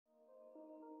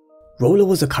Rolla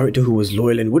was a character who was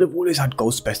loyal and would have always had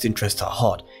Ghost's best interests at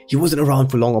heart. He wasn't around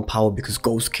for long on power because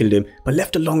Ghost killed him, but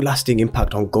left a long-lasting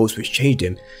impact on Ghost which changed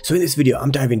him. So in this video I'm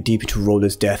diving deep into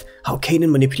Rolla's death, how Kanan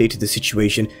manipulated the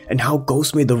situation, and how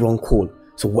Ghost made the wrong call.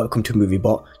 So welcome to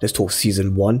MovieBot, let's talk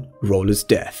Season 1, Rolla's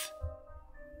death.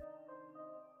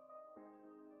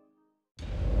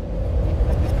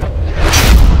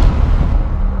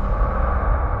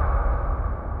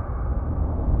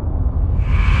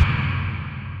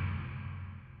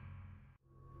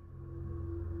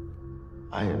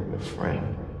 I am your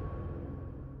friend.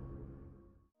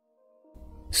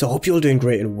 So I hope you're all doing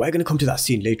great, and we're going to come to that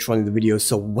scene later on in the video.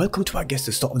 So welcome to, I guess,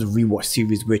 the start of the rewatch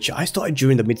series, which I started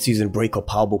during the mid-season break of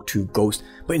Power Book 2 Ghost,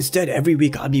 but instead every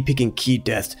week I'll be picking key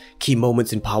deaths, key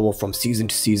moments in Power from season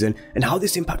to season, and how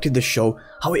this impacted the show,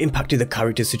 how it impacted the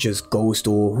characters such as Ghost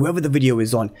or whoever the video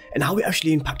is on, and how it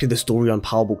actually impacted the story on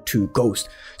Power Book 2 Ghost.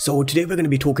 So today we're going to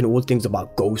be talking all things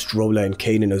about Ghost, Rolla and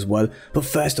Kanan as well. But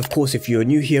first, of course, if you're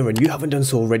new here and you haven't done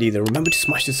so already, then remember to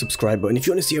smash the subscribe button if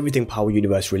you want to see everything Power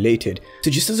Universe related. So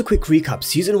just as a quick recap,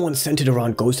 Season 1 centered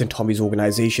around Ghost and Tommy's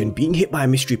organization being hit by a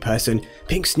mystery person,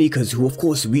 Pink Sneakers, who of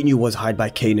course we knew was hired by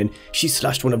Kanan. She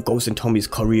slashed one of Ghost and Tommy's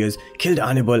couriers, killed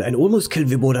Annabelle and almost killed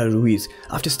Vibora Ruiz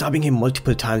after stabbing him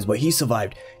multiple times, but he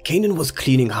survived. Kanan was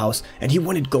cleaning house and he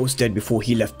wanted Ghost dead before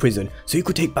he left prison so he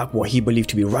could take back what he believed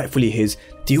to be rightfully his,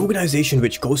 the organization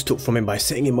which Ghost took from him by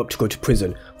setting him up to go to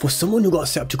prison. For someone who got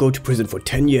set up to go to prison for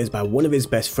 10 years by one of his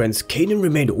best friends, Kanan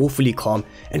remained awfully calm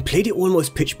and played it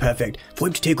almost pitch perfect for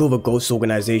him to take over Ghost's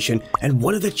organization, and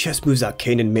one of the chess moves that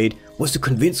Kanan made was to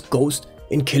convince Ghost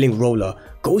in killing Rolla.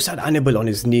 Ghost had Annabelle on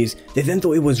his knees. They then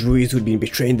thought it was Ruiz who'd been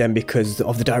betraying them because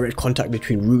of the direct contact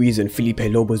between Ruiz and Felipe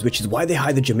Lobos, which is why they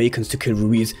hired the Jamaicans to kill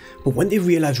Ruiz. But when they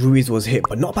realized Ruiz was hit,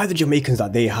 but not by the Jamaicans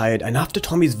that they hired, and after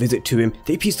Tommy's visit to him,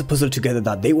 they pieced the puzzle together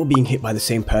that they were being hit by the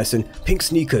same person, Pink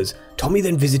Sneakers. Tommy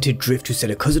then visited Drift, who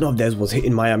said a cousin of theirs was hit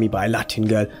in Miami by a Latin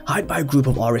girl, hired by a group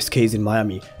of RSKs in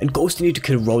Miami, and Ghost needed to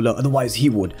kill Rolla, otherwise he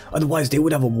would. Otherwise they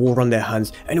would have a war on their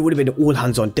hands, and it would have been all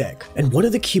hands on deck. And one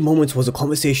of the key moments was a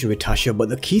conversation with Tasha, but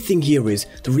the key thing here is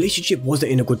the relationship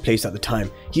wasn't in a good place at the time.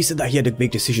 He said that he had a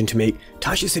big decision to make.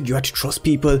 Tasha said you had to trust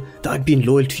people that had been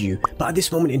loyal to you, but at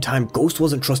this moment in time, Ghost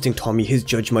wasn't trusting Tommy, his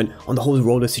judgment on the whole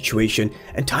Rolla situation,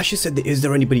 and Tasha said that is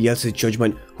there anybody else's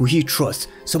judgment who he trusts,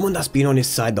 someone that's been on his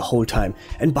side the whole time,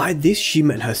 and by this she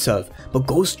meant herself, but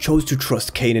Ghost chose to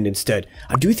trust Kanan instead.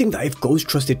 I do think that if Ghost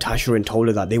trusted Tasha and told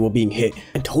her that they were being hit,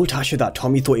 and told Tasha that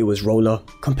Tommy thought it was Rolla,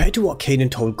 compared to what Kanan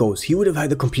told Ghost, he would have had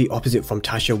the complete opposite from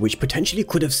Tasha, which potentially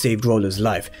could have saved Rolla's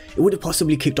life. It would have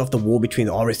possibly kicked off the war between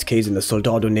the RSKs and the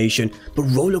Soldado Nation, but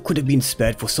Rolla could have been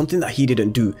spared for something that he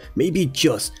didn't do, maybe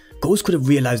just. Ghost could have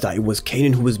realized that it was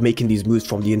Kanan who was making these moves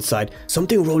from the inside,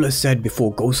 something Rolla said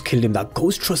before Ghost killed him, that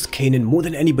Ghost trusts Kanan more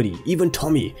than anybody, even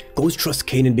Tommy. Ghost trusts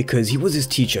Kanan because he was his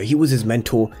teacher, he was his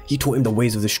mentor, he taught him the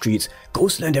ways of the streets.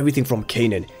 Ghost learned everything from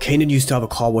Kanan. Kanan used to have a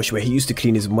car wash where he used to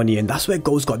clean his money, and that's where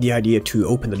Ghost got the idea to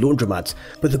open the laundromats.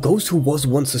 But the Ghost who was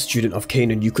once a student of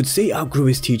Kanan, you could say outgrew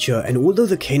his teacher, and although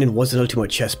the Kanan was an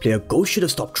ultimate chess player, Ghost should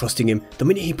have stopped trusting him the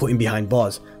minute he put him behind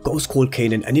bars. Ghost called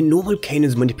Kanan, and in normal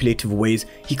Kanan's manipulative ways,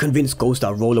 he convinced Ghost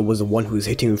that Rolla was the one who was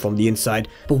hitting him from the inside.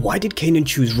 But why did Kanan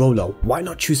choose Rolla? Why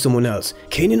not choose someone else?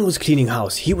 Kanan was cleaning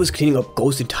house. He was cleaning up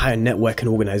Ghost's entire network and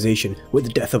organization with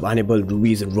the death of Annabelle,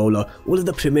 Ruiz and Rolla, all of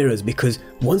the Primeras, because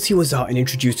once he was out and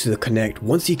introduced to the Connect,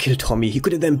 once he killed Tommy, he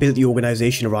could have then built the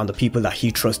organization around the people that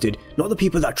he trusted, not the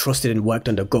people that trusted and worked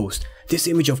under Ghost. This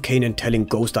image of Kanan telling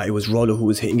Ghost that it was Rolla who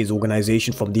was hitting his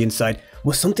organization from the inside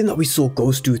was something that we saw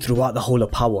Ghost do throughout the whole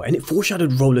of Power, and it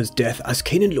foreshadowed Rolla's death as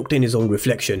Kanan looked in his own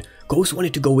reflection. Ghost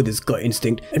wanted to go with his gut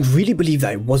instinct and really believed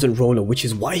that it wasn't Rolla, which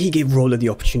is why he gave Rolla the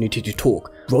opportunity to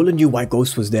talk. Rolla knew why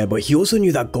Ghost was there, but he also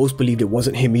knew that Ghost believed it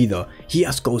wasn't him either. He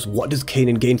asked Ghost what does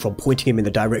Kanan gain from pointing him in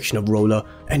the direction of Rolla,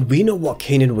 and we know what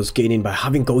Kanan was gaining by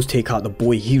having Ghost take out the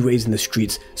boy he raised in the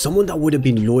streets, someone that would have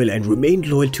been loyal and remained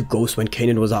loyal to Ghost when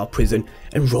Kanan was out of prison,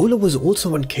 and Rolla was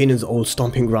also on Kanan's old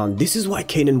stomping ground. This is why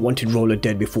Kanan wanted Rolla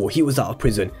dead before he was out of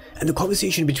prison, and the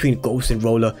conversation between Ghost and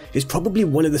Rolla is probably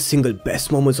one of the single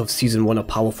best moments of Season 1 of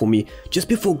Power for me. Just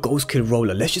before Ghost killed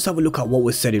Rolla, let's just have a look at what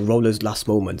was said in Rolla's last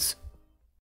moments.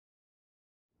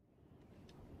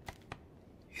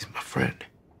 He's my friend.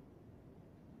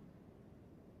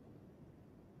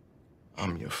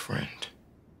 I'm your friend.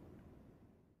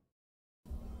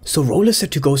 So Rolla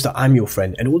said to Ghost that I'm your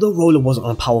friend, and although Rolla wasn't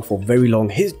on power for very long,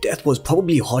 his death was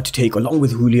probably hard to take along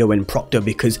with Julio and Proctor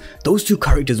because those two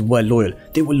characters were loyal.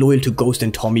 They were loyal to Ghost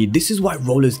and Tommy. This is why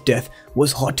Rolla's death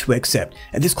was hard to accept,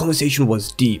 and this conversation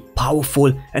was deep,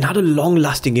 powerful, and had a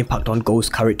long-lasting impact on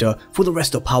Ghost's character for the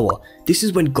rest of Power. This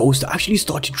is when Ghost actually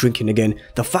started drinking again.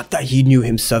 The fact that he knew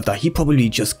himself that he probably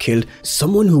just killed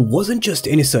someone who wasn't just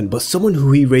innocent, but someone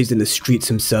who he raised in the streets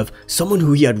himself, someone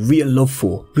who he had real love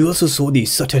for. We also saw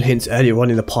these subtle hints earlier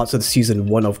on in the parts of the season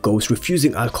 1 of Ghost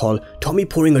refusing alcohol, Tommy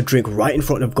pouring a drink right in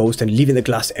front of Ghost and leaving the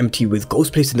glass empty with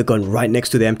Ghost placing the gun right next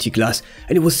to the empty glass,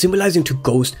 and it was symbolizing to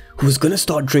Ghost who was gonna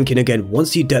start drinking again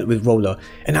once he dealt with Rolla.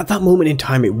 And at that moment in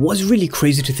time, it was really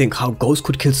crazy to think how Ghost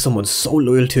could kill someone so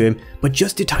loyal to him but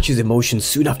just detach his emotions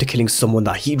soon after killing someone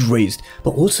that he'd raised,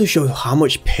 but also show how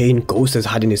much pain Ghost has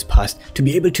had in his past to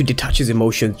be able to detach his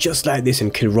emotions just like this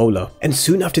and kill Rolla. And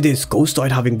soon after this, Ghost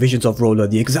started having visions of Rolla,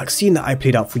 the exact scene that I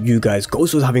played out for you guys.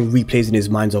 Ghost was having replays in his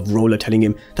minds of Rolla telling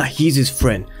him that he's his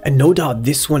friend, and no doubt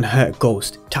this one hurt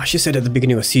Ghost. Tasha said at the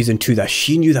beginning of season 2 that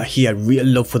she knew that he had real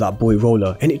love for that boy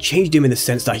Rolla, and it changed him in the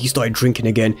sense that he started drinking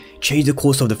again, changed the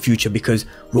course of the future because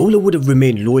Rolla would have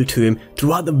remained loyal to him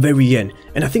throughout the very end.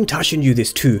 And I think Tasha knew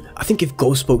this too. I think if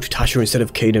Ghost spoke to Tasha instead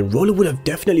of Kanan, Rolla would have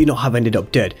definitely not have ended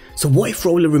up dead. So what if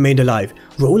Rolla remained alive?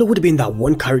 Rolla would have been that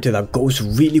one character that Ghost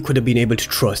really could have been able to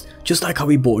trust. Just like how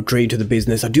he brought Dre into the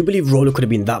business, I do believe Rolla could have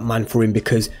been that man for him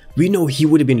because we know he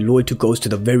would have been loyal to Ghost to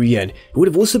the very end. It would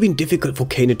have also been difficult for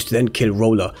Kanan to then kill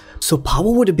Rolla. So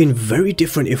Power would have been very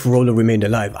different if Rolla remained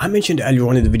alive. I mentioned earlier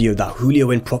on in the video that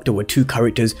Julio and Proctor were two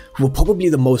characters who were probably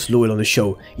the most loyal on the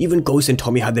show. Even Ghost and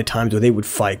Tommy had their times where they would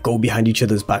fight, go behind each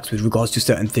other's backs with regards to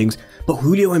certain things, but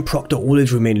Julio and Proctor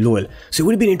always remained loyal. So it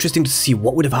would have been interesting to see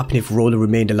what would have happened if Rolla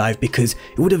remained alive because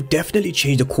it would have definitely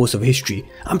changed the course of history.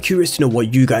 I'm curious to know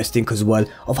what you guys think as well,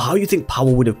 of how you think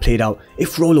Power would have played out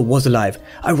if Rolla was alive.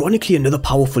 Ironically, another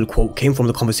powerful quote came from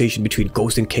the conversation between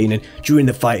Ghost and Kanan during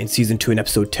the fight in season 2 in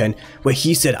episode 10, where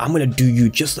he said, "I'm gonna do you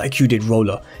just like you did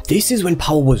Rolla." This is when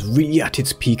Power was really at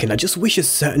its peak, and I just wish a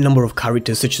certain number of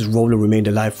characters such as Rolla remained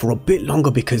alive for a bit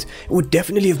longer because it would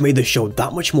definitely have made the show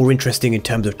that much more interesting in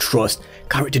terms of trust,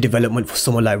 character development for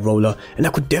someone like Rolla, and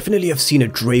I could definitely have seen a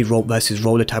Dre versus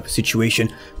Rolla type of situation.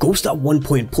 Ghost at one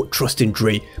point put trust in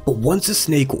Dre, but once a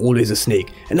snake, always a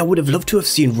snake, and I would have loved to have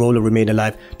seen Rolla remain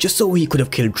alive just so he could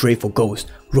have killed Dre for Ghost.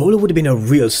 Rolla would have been a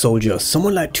real soldier,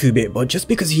 someone like 2-Bit, but just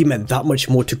because he meant that much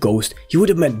more to Ghost, he would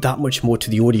have meant that much more to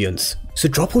the audience. So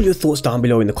drop all your thoughts down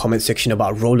below in the comment section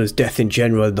about Rolla's death in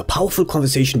general, the powerful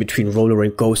conversation between Rolla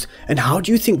and Ghost, and how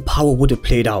do you think Power would have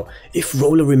played out if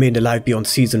Rolla remained alive beyond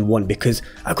season 1, because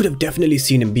I could have definitely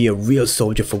seen him be a real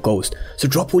soldier for Ghost. So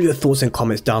drop all your thoughts and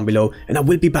comments down below, and I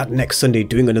will be back next Sunday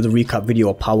doing another recap video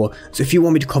of Power, so if you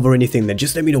want me to cover anything, then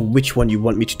just let me know which one you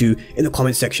want me to do in the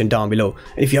comment section down below.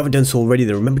 And if you haven't done so already,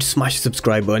 then remember to smash the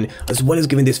subscribe button as well as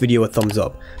giving this video a thumbs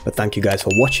up. But thank you guys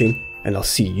for watching, and I'll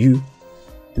see you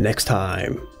next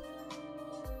time.